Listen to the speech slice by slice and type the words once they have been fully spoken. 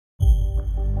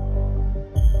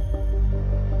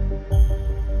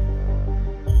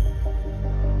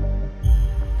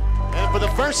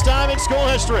first time in school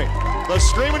history, the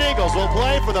Screaming Eagles will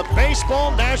play for the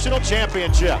Baseball National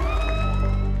Championship.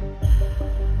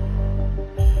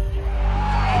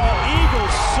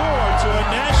 Eagles soar to a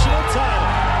national title.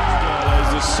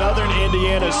 As the Southern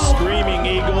Indiana Screaming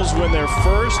Eagles win their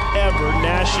first ever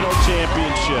national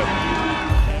championship.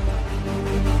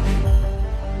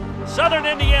 Southern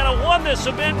Indiana won this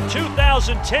event in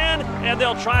 2010, and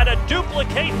they'll try to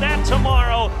duplicate that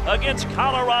tomorrow against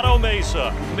Colorado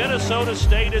Mesa. Minnesota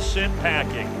State is sent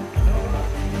packing.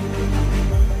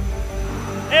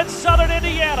 And Southern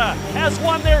Indiana has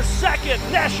won their second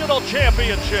national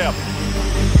championship.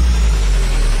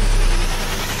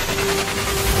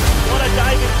 What a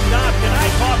diving stop. Can I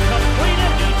talk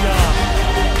completed? Good job.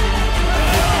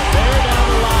 They're down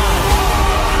the line.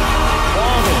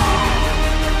 Ballman.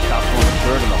 Top on the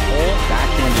third in the hole.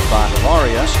 Backhanded by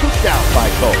Varia. Scooped out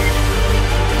by Cope.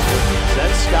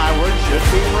 Sent skyward. Should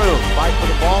be room. Fight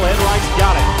for the ball. Enright's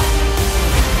got it.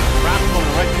 Wrapped on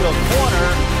the right field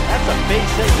corner. That's a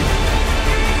base hit.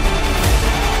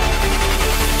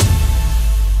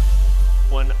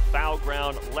 One foul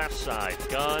ground left side.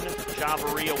 Gunn,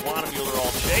 Chavarria, Wanamueller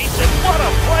all chase. And what a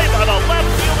play by the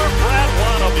left fielder, Brad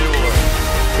Wanamueller.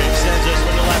 Big sends this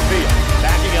one to left field.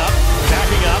 Backing up,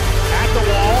 at the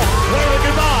wall. Waving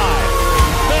goodbye.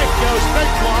 Big goes big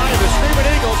fly. The Screaming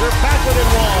Eagles are back within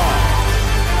one.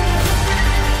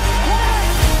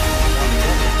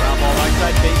 Ground ball right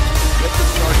side base. With the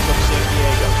start from San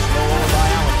Diego. Slow over by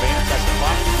Allen. Vance has the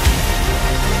buck.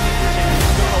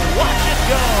 He's gonna watch it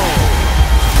go.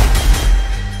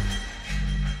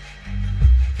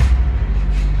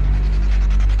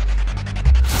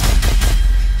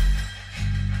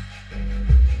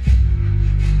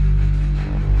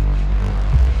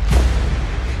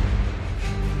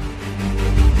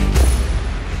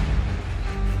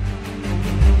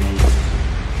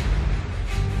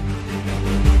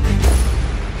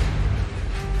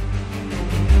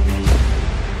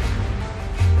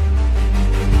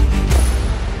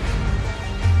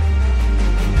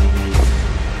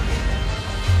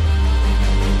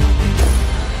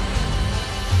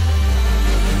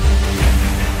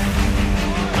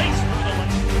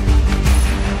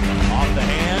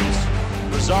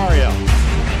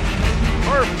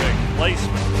 Perfect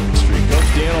placement. Coach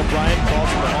Dan O'Brien calls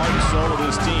for the heart and soul of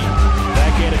his team.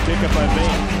 Backhanded pickup by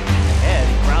Bain. Ed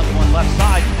grounds one left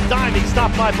side. Diving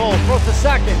stop by Bull. Throws to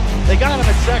second. They got him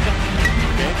at second.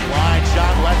 Big line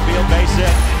shot, left field, base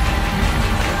hit.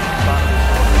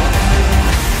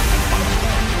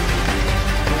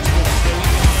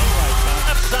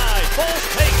 Left side, Bulls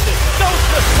takes it, goes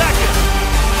to second.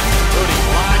 Rudy,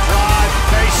 line drive,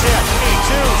 base hit.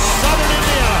 2, Southern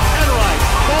Indiana, Enright.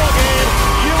 Ball game,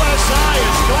 USI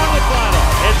is going to final.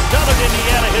 And Southern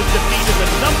Indiana has defeated the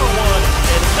 #1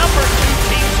 and #2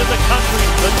 teams in the country.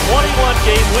 The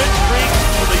 21-game win streak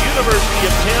for the University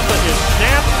of Tampa is